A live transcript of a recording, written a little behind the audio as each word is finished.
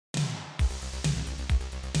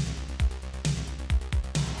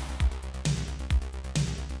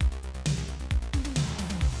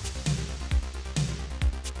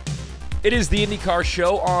It is the IndyCar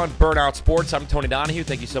Show on Burnout Sports. I'm Tony Donohue.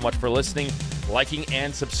 Thank you so much for listening, liking,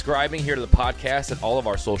 and subscribing here to the podcast and all of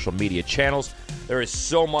our social media channels. There is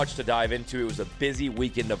so much to dive into. It was a busy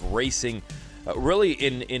weekend of racing, really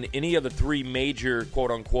in any of the three major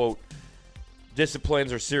quote-unquote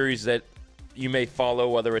disciplines or series that you may follow,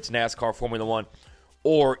 whether it's NASCAR, Formula One,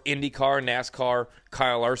 or IndyCar. NASCAR,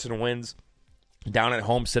 Kyle Larson wins down at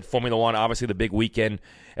Homestead. Formula One, obviously the big weekend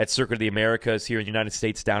at Circuit of the Americas here in the United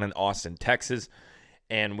States down in Austin, Texas.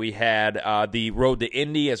 And we had the Road to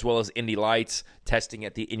Indy as well as Indy Lights testing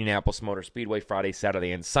at the Indianapolis Motor Speedway Friday,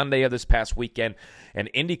 Saturday, and Sunday of this past weekend. And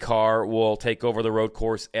IndyCar will take over the road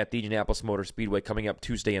course at the Indianapolis Motor Speedway coming up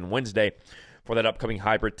Tuesday and Wednesday for that upcoming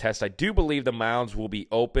hybrid test. I do believe the mounds will be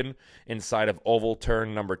open inside of oval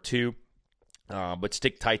turn number 2, but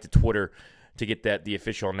stick tight to Twitter to get the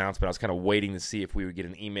official announcement. I was kind of waiting to see if we would get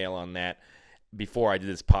an email on that before I did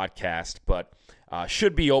this podcast, but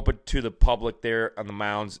should be open to the public there on the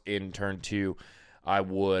mounds in turn 2, I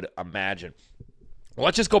would imagine. Well,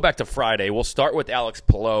 let's just go back to Friday. We'll start with Alex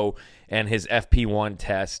Palou and his FP1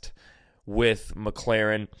 test with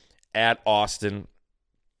McLaren at Austin.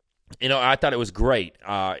 You know, I thought it was great.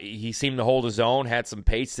 He seemed to hold his own, had some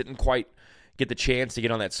pace, didn't quite get the chance to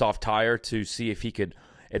get on that soft tire to see if he could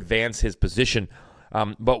advance his position.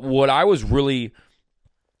 But what I was really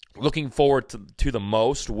looking forward to the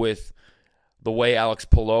most with the way Alex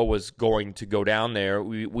Palou was going to go down there,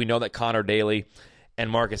 we know that Connor Daly and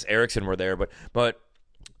Marcus Ericsson were there, but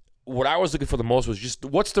what I was looking for the most was just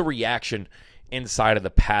what's the reaction inside of the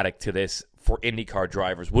paddock to this for IndyCar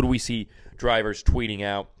drivers? Would we see drivers tweeting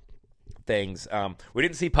out things? We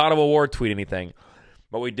didn't see Pato O'Ward tweet anything,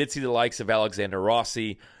 but we did see the likes of Alexander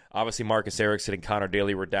Rossi. Obviously, Marcus Ericsson and Connor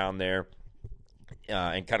Daly were down there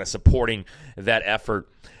and kind of supporting that effort.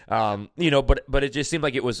 But it just seemed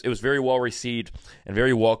like it was very well received and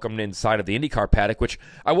very welcomed inside of the IndyCar paddock, which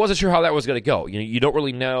I wasn't sure how that was going to go. You don't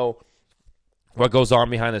really know what goes on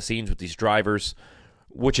behind the scenes with these drivers,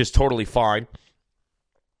 which is totally fine.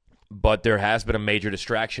 But there has been a major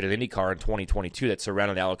distraction in IndyCar in 2022 that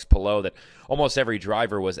surrounded Alex Palou that almost every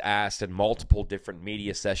driver was asked in multiple different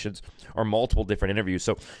media sessions or multiple different interviews.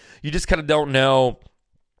 So you just kind of don't know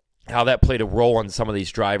how that played a role on some of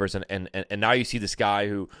these drivers. And now you see this guy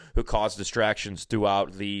who caused distractions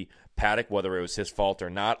throughout the paddock, whether it was his fault or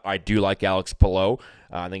not. I do like Alex Palou.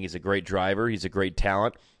 I think he's a great driver. He's a great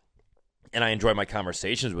talent. And I enjoy my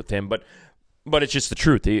conversations with him. But it's just the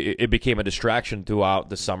truth. It became a distraction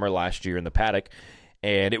throughout the summer last year in the paddock.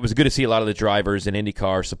 And it was good to see a lot of the drivers in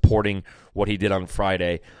IndyCar supporting what he did on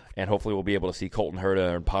Friday. And hopefully we'll be able to see Colton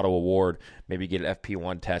Herta and Pato O'Ward maybe get an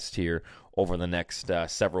FP1 test here over the next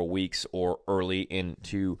several weeks or early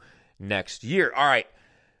into next year. All right.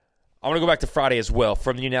 I want to go back to Friday as well.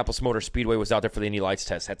 From the Indianapolis Motor Speedway, was out there for the Indy Lights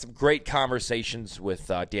test. Had some great conversations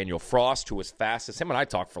with Daniel Frost, who was fastest. Him and I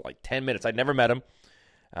talked for like 10 minutes. I'd never met him.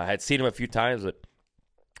 I had seen him a few times, but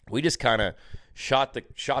we just kind of shot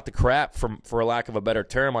the crap, for a lack of a better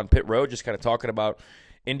term, on pit road, just kind of talking about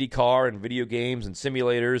IndyCar and video games and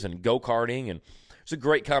simulators and go-karting, and it's a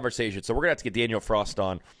great conversation. So we're going to have to get Daniel Frost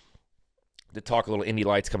on to talk a little Indy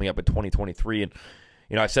Lights coming up in 2023. And,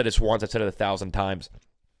 I've said this once, I've said it 1,000 times.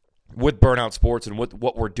 With Burnout Sports and with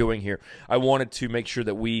what we're doing here, I wanted to make sure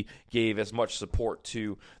that we gave as much support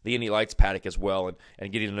to the Indy Lights paddock as well,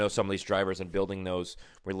 and getting to know some of these drivers and building those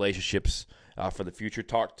relationships for the future.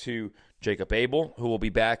 Talked to Jacob Abel, who will be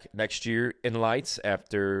back next year in Lights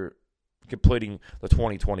after completing the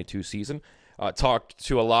 2022 season. Talked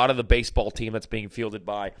to a lot of the baseball team that's being fielded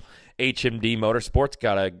by HMD Motorsports.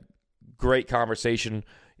 Got a great conversation,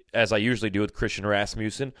 as I usually do, with Christian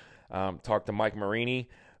Rasmussen. Talked to Mike Marini,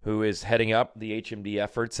 who is heading up the HMD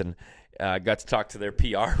efforts, and got to talk to their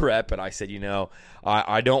PR rep. And I said,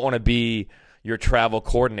 I don't want to be your travel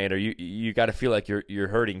coordinator. You got to feel like you're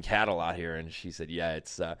herding cattle out here. And she said, yeah,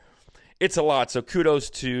 it's a lot. So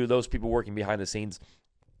kudos to those people working behind the scenes.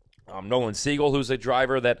 Nolan Siegel, who's a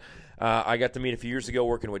driver that I got to meet a few years ago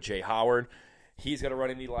working with Jay Howard. He's going to run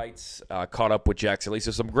Indy Lights, caught up with Jackson Lee. So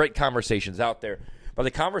some great conversations out there. But the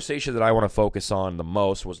conversation that I want to focus on the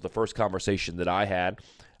most was the first conversation that I had.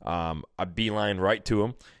 I beeline right to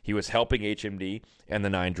him. He was helping HMD and the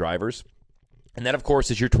 9 drivers. And that, of course,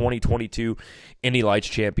 is your 2022 Indy Lights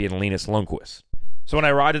champion, Linus Lundqvist. So when I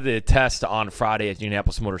arrived the test on Friday at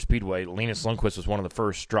Indianapolis Motor Speedway, Linus Lundqvist was one of the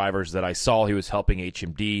first drivers that I saw. He was helping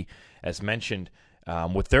HMD, as mentioned,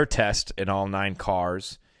 with their test in all 9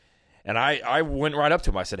 cars. And I went right up to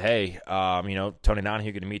him. I said, hey, Tony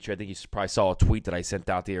Donohue, good to meet you. I think you probably saw a tweet that I sent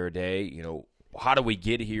out the other day. How do we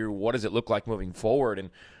get here? What does it look like moving forward?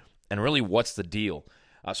 And really, what's the deal?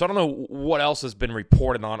 So I don't know what else has been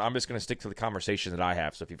reported on. I'm just going to stick to the conversation that I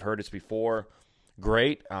have. So if you've heard this before,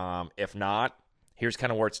 great. If not, here's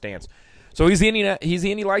kind of where it stands. So he's the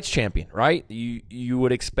Indy Lights champion, right? You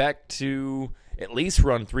would expect to at least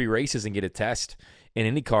run 3 races and get a test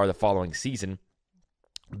in IndyCar the following season.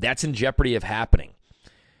 That's in jeopardy of happening.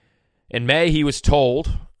 In May, he was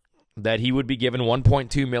told that he would be given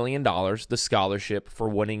 $1.2 million, the scholarship for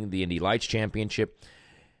winning the Indy Lights championship.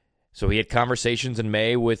 So he had conversations in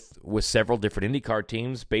May with several different IndyCar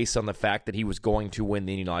teams based on the fact that he was going to win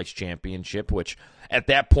the Indy Lights championship, which at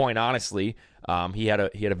that point, honestly, he had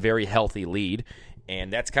a very healthy lead.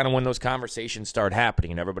 And that's kind of when those conversations start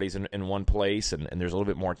happening, and everybody's in one place, and there's a little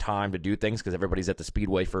bit more time to do things because everybody's at the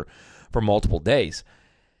Speedway for multiple days.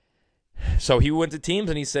 So he went to teams,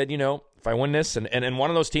 and he said, if I win this, and one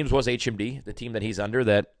of those teams was HMD, the team that he's under,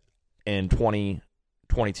 that in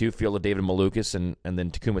 2022 fielded David Malukas and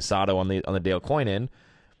then Takuma Sato on the Dale Coyne end.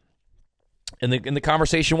 And the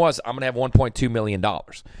conversation was, I'm going to have $1.2 million.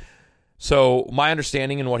 So my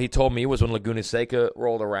understanding and what he told me was when Laguna Seca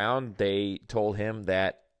rolled around, they told him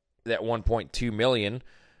that $1.2 million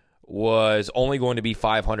was only going to be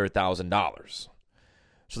 $500,000.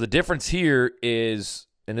 So the difference here is,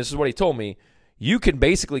 and this is what he told me, you can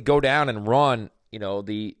basically go down and run,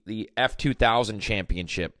 the F2000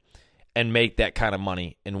 championship and make that kind of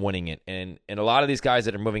money in winning it. And a lot of these guys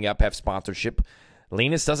that are moving up have sponsorship.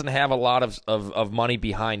 Linus doesn't have a lot of money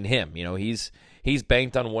behind him. He's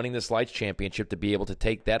banked on winning this Lights championship to be able to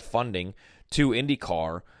take that funding to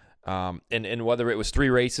IndyCar, and whether it was 3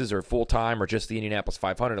 races or full-time or just the Indianapolis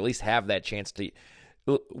 500, at least have that chance to,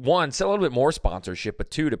 1, sell a little bit more sponsorship, but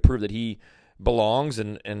 2, to prove that he belongs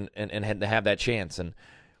and to have that chance. And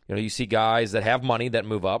you see guys that have money that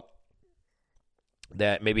move up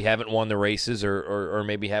that maybe haven't won the races or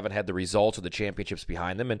maybe haven't had the results or the championships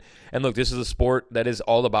behind them. And look, this is a sport that is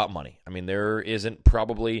all about money. I mean, there isn't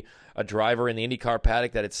probably a driver in the IndyCar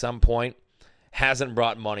paddock that at some point hasn't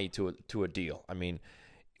brought money to a deal. I mean,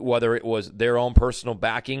 whether it was their own personal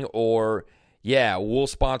backing or, yeah, we'll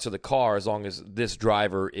sponsor the car as long as this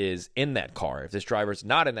driver is in that car. If this driver is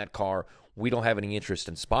not in that car, we don't have any interest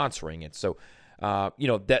in sponsoring it. So,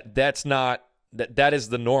 that's not... That is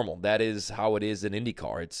the normal. That is how it is in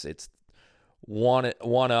IndyCar. It's one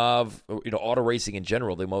of auto racing in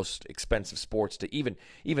general, the most expensive sports to even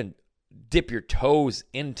dip your toes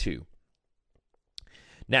into.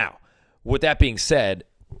 Now, with that being said,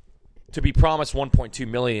 to be promised $1.2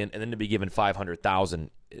 million and then to be given $500,000,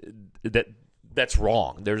 that's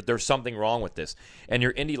wrong. There's something wrong with this. And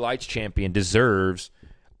your Indy Lights champion deserves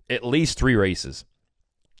at least 3 races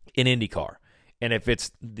in IndyCar. And if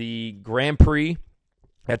it's the Grand Prix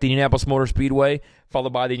at the Indianapolis Motor Speedway,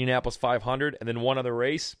 followed by the Indianapolis 500, and then one other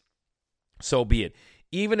race, so be it.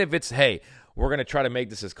 Even if it's, hey, we're going to try to make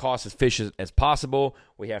this as cost-efficient as possible.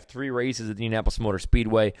 We have 3 races at the Indianapolis Motor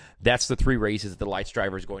Speedway. That's the 3 races that the Lights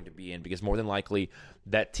driver is going to be in, because more than likely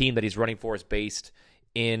that team that he's running for is based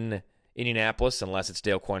in Indianapolis, unless it's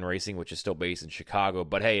Dale Coyne Racing, which is still based in Chicago.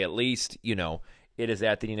 But, hey, at least, it is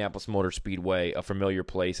at the Indianapolis Motor Speedway, a familiar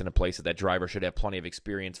place and a place that driver should have plenty of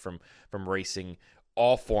experience from racing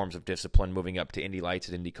all forms of discipline, moving up to Indy Lights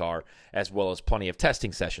and IndyCar, as well as plenty of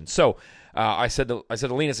testing sessions. So I said to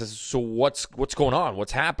Linus, so what's going on?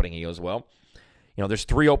 What's happening? He goes, well, there's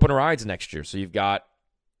 3 open rides next year. So you've got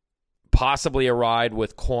possibly a ride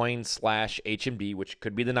with Coyne/HMD, which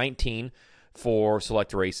could be the 19 for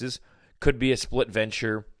select races, could be a split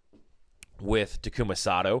venture with Takuma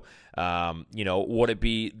Sato. Would it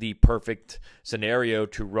be the perfect scenario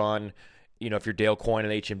to run, if you're Dale Coyne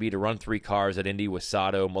and HMB, to run 3 cars at Indy with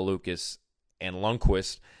Sato, Malukas, and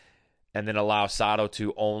Lundqvist, and then allow Sato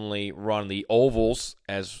to only run the ovals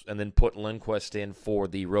and then put Lundqvist in for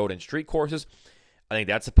the road and street courses? I think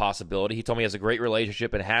that's a possibility. He told me he has a great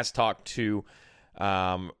relationship and has talked to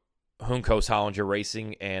Hunkos Hollinger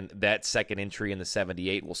Racing and that second entry in the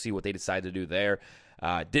 78. We'll see what they decide to do there.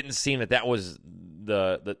 Didn't seem that was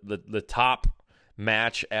the top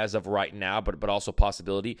match as of right now, but also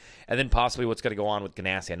possibility. And then possibly what's going to go on with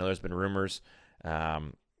Ganassi. I know there's been rumors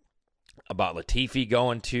about Latifi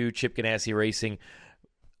going to Chip Ganassi Racing.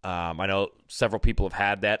 I know several people have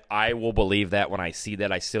had that. I will believe that when I see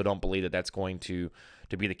that. I still don't believe that that's going to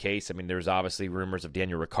be the case. I mean, there's obviously rumors of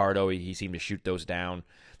Daniel Ricciardo. He seemed to shoot those down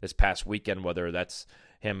this past weekend, whether that's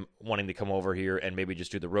him wanting to come over here and maybe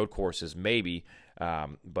just do the road courses, maybe.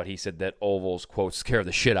 But he said that ovals, quote, scare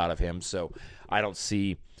the shit out of him. So I don't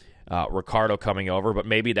see Ricciardo coming over, but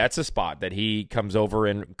maybe that's a spot that he comes over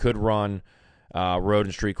and could run road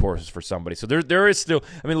and street courses for somebody. So there is still,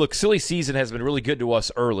 I mean, look, silly season has been really good to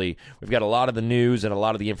us early. We've got a lot of the news and a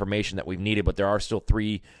lot of the information that we've needed, but there are still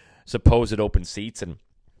 3 supposed open seats. And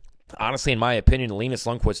honestly, in my opinion, Linus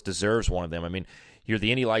Lundqvist deserves one of them. I mean, you're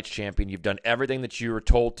the Indy Lights champion. You've done everything that you were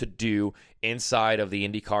told to do inside of the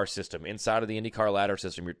IndyCar system, inside of the IndyCar ladder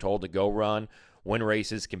system. You're told to go run, win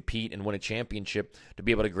races, compete, and win a championship to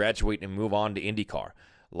be able to graduate and move on to IndyCar,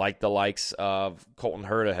 like the likes of Colton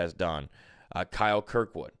Herta has done, Kyle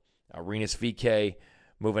Kirkwood, Rinus VeeKay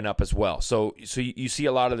moving up as well. So you see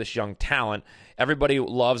a lot of this young talent. Everybody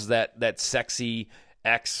loves that sexy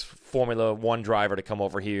ex-Formula 1 driver to come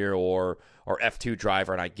over here or F2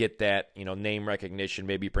 driver, and I get that, name recognition,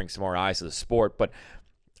 maybe bring some more eyes to the sport, but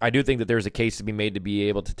I do think that there's a case to be made to be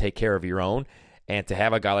able to take care of your own and to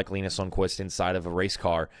have a guy like Linus Lundqvist inside of a race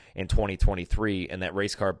car in 2023, and that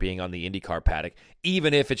race car being on the IndyCar paddock,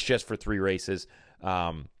 even if it's just for 3 races.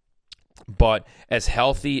 But as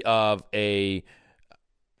healthy of a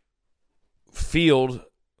field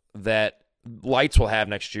that Lights will have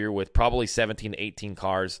next year with probably 17 to 18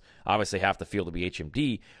 cars, obviously half the field will be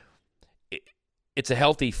HMD, it's a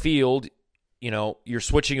healthy field. You're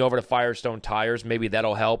switching over to Firestone tires. Maybe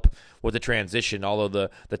that'll help with the transition, although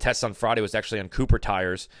the test on Friday was actually on Cooper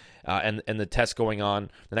tires, and the test going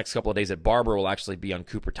on the next couple of days at Barber will actually be on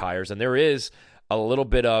Cooper tires. And there is a little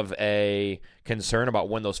bit of a concern about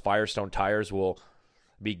when those Firestone tires will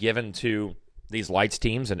be given to these Lights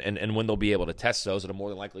teams and when they'll be able to test those. It'll more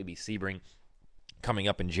than likely be Sebring coming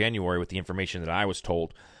up in January with the information that I was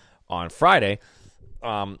told on Friday.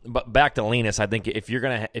 But back to Linus, I think if you're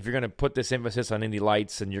gonna put this emphasis on Indy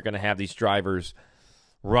Lights and you're gonna have these drivers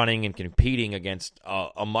running and competing against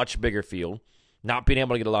a much bigger field, not being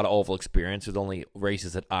able to get a lot of oval experience with only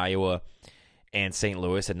races at Iowa and St.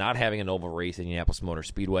 Louis, and not having an oval race at Indianapolis Motor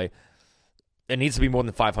Speedway, it needs to be more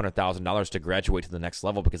than $500,000 to graduate to the next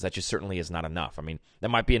level, because that just certainly is not enough. I mean, that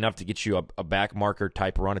might be enough to get you a back marker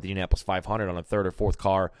type run at the Indianapolis 500 on a 3rd or 4th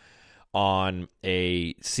car on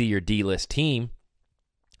a C or D list team.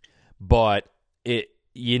 But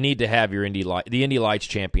you need to have your the Indy Lights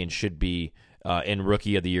champion should be in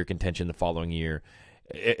Rookie of the Year contention the following year,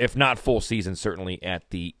 if not full season, certainly at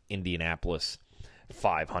the Indianapolis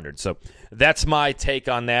 500. So that's my take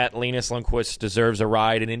on that. Linus Lundqvist deserves a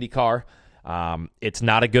ride in IndyCar. It's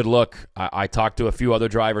not a good look. I talked to a few other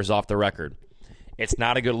drivers off the record. It's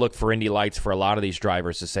not a good look for Indy Lights for a lot of these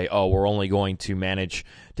drivers to say, oh, we're only going to manage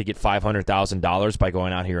to get $500,000 by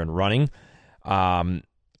going out here and running.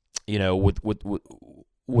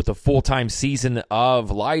 With a full-time season of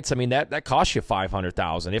Lights, I mean, that costs you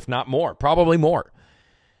 $500,000, if not more, probably more.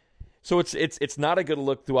 So it's not a good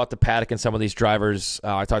look throughout the paddock. And some of these drivers,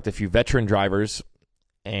 I talked to a few veteran drivers,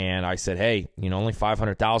 and I said, hey, only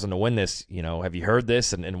 $500,000 to win this. Have you heard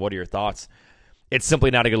this? And what are your thoughts? It's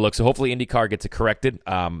simply not a good look. So hopefully IndyCar gets it corrected.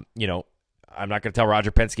 I'm not going to tell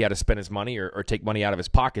Roger Penske how to spend his money or take money out of his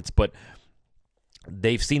pockets, but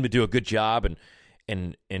they've seemed to do a good job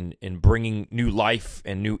in bringing new life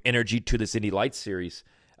and new energy to this Indy Lights series.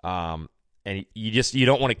 And you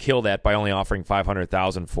don't want to kill that by only offering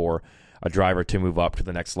 $500,000 for a driver to move up to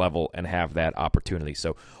the next level and have that opportunity.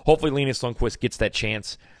 So hopefully Linus Lundqvist gets that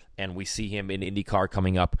chance, and we see him in IndyCar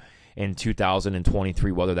coming up in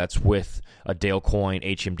 2023, whether that's with a Dale Coyne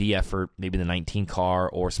HMD effort, maybe the 19 car,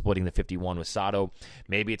 or splitting the 51 with Sato.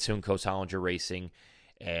 Maybe it's Hunko Hollinger Racing,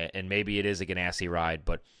 and maybe it is a Ganassi ride.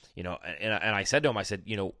 But, and I said to him,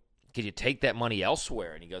 could you take that money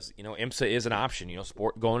elsewhere? And he goes, IMSA is an option.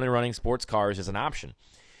 Going and running sports cars is an option.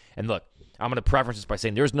 And look, I'm going to preference this by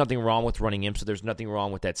saying there's nothing wrong with running IMSA. There's nothing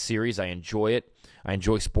wrong with that series. I enjoy it. I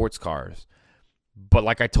enjoy sports cars. But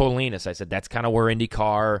like I told Linus, I said that's kind of where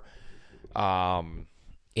IndyCar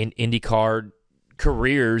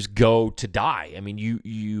careers go to die. I mean,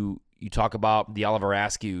 you talk about the Oliver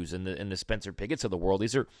Askews and the Spencer Pigotts of the world.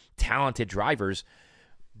 These are talented drivers,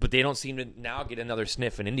 but they don't seem to now get another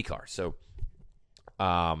sniff in IndyCar. So,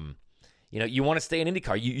 you want to stay in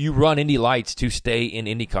IndyCar. You run Indy Lights to stay in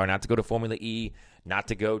IndyCar, not to go to Formula E, not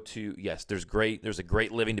to go to, yes, there's a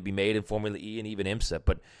great living to be made in Formula E and even IMSA,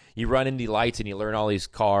 but you run Indy Lights and you learn all these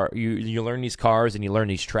you learn these cars and you learn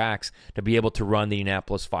these tracks to be able to run the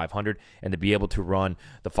Indianapolis 500 and to be able to run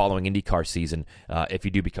the following IndyCar season if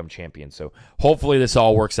you do become champion. So hopefully this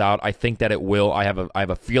all works out. I think that it will. I have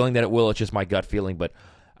a feeling that it will. It's just my gut feeling, but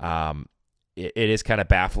it is kind of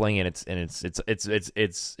baffling, and it's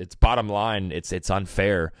bottom line. It's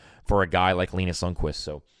unfair for a guy like Linus Lundqvist.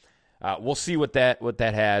 So we'll see what that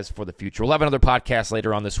has for the future. We'll have another podcast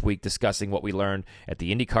later on this week discussing what we learned at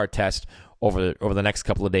the IndyCar test over the next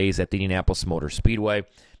couple of days at the Indianapolis Motor Speedway.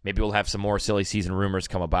 Maybe we'll have some more silly season rumors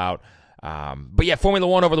come about. But yeah, Formula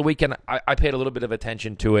One over the weekend, I paid a little bit of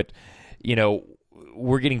attention to it. You know,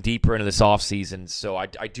 we're getting deeper into this offseason, so I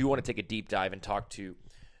do want to take a deep dive and talk to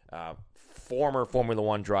former Formula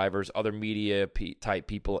One drivers, other media type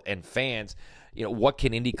people, and fans. You know, what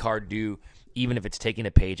can IndyCar do, even if it's taking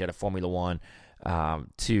a page out of Formula One,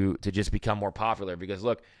 to just become more popular? Because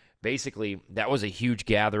look, basically, that was a huge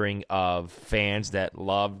gathering of fans that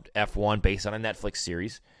loved F1 based on a Netflix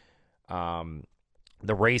series.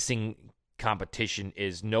 The racing competition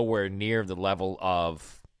is nowhere near the level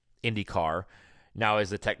of IndyCar. Now, is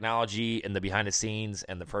the technology and the behind the scenes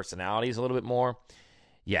and the personalities a little bit more?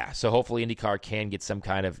 Yeah, so hopefully IndyCar can get some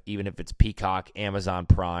kind of, even if it's Peacock, Amazon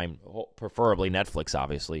Prime, preferably Netflix,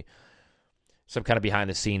 obviously, some kind of behind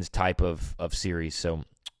the scenes type of series. So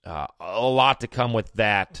a lot to come with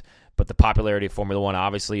that, but the popularity of Formula One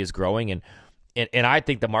obviously is growing, and I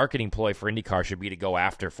think the marketing ploy for IndyCar should be to go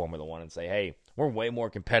after Formula One and say, hey, we're way more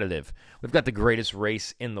competitive. We've got the greatest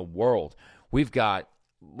race in the world. We've got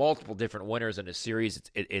multiple different winners in a series.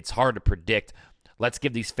 It's hard to predict. Let's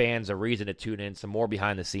give these fans a reason to tune in, some more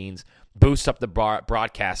behind the scenes, boost up the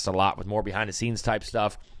broadcasts a lot with more behind the scenes type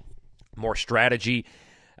stuff, more strategy.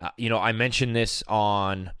 I mentioned this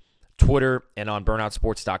on Twitter and on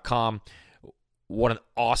burnoutsports.com. What an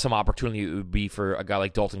awesome opportunity it would be for a guy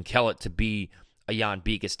like Dalton Kellett to be a Jan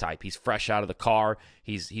Beekes type. He's fresh out of the car.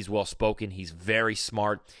 He's well-spoken. He's very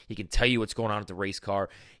smart. He can tell you what's going on at the race car.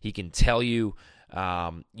 He can tell you,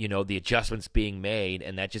 the adjustments being made,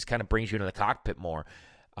 and that just kind of brings you into the cockpit more.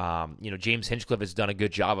 James Hinchcliffe has done a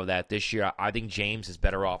good job of that this year. I think James is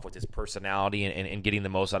better off with his personality and getting the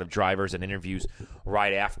most out of drivers and interviews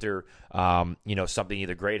right after, something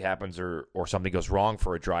either great happens or something goes wrong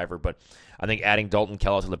for a driver. But I think adding Dalton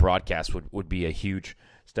Kellett to the broadcast would be a huge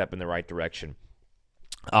step in the right direction.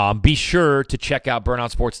 Be sure to check out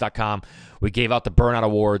burnoutsports.com. We gave out the Burnout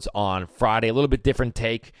Awards on Friday. A little bit different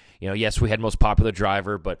take. Yes, we had most popular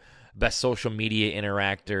driver, but best social media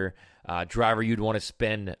interactor, driver you'd want to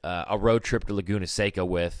spend a road trip to Laguna Seca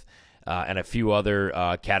with, and a few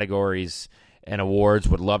other categories and awards.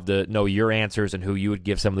 Would love to know your answers and who you would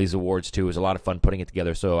give some of these awards to. It was a lot of fun putting it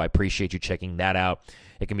together, so I appreciate you checking that out.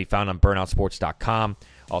 It can be found on burnoutsports.com,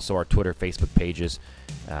 also our Twitter, Facebook pages,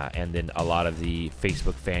 and then a lot of the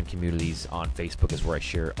Facebook fan communities on Facebook is where I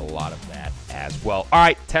share a lot of that as well. All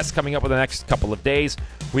right, tests coming up in the next couple of days.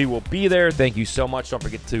 We will be there. Thank you so much. Don't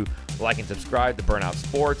forget to like and subscribe to Burnout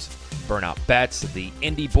Sports, Burnout Bets, the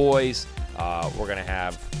Indy Boys. We're going to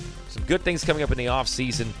have some good things coming up in the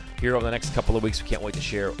offseason here over the next couple of weeks. We can't wait to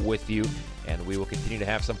share with you, and we will continue to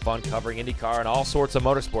have some fun covering IndyCar and all sorts of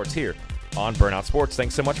motorsports here on Burnout Sports.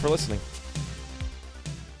 Thanks so much for listening.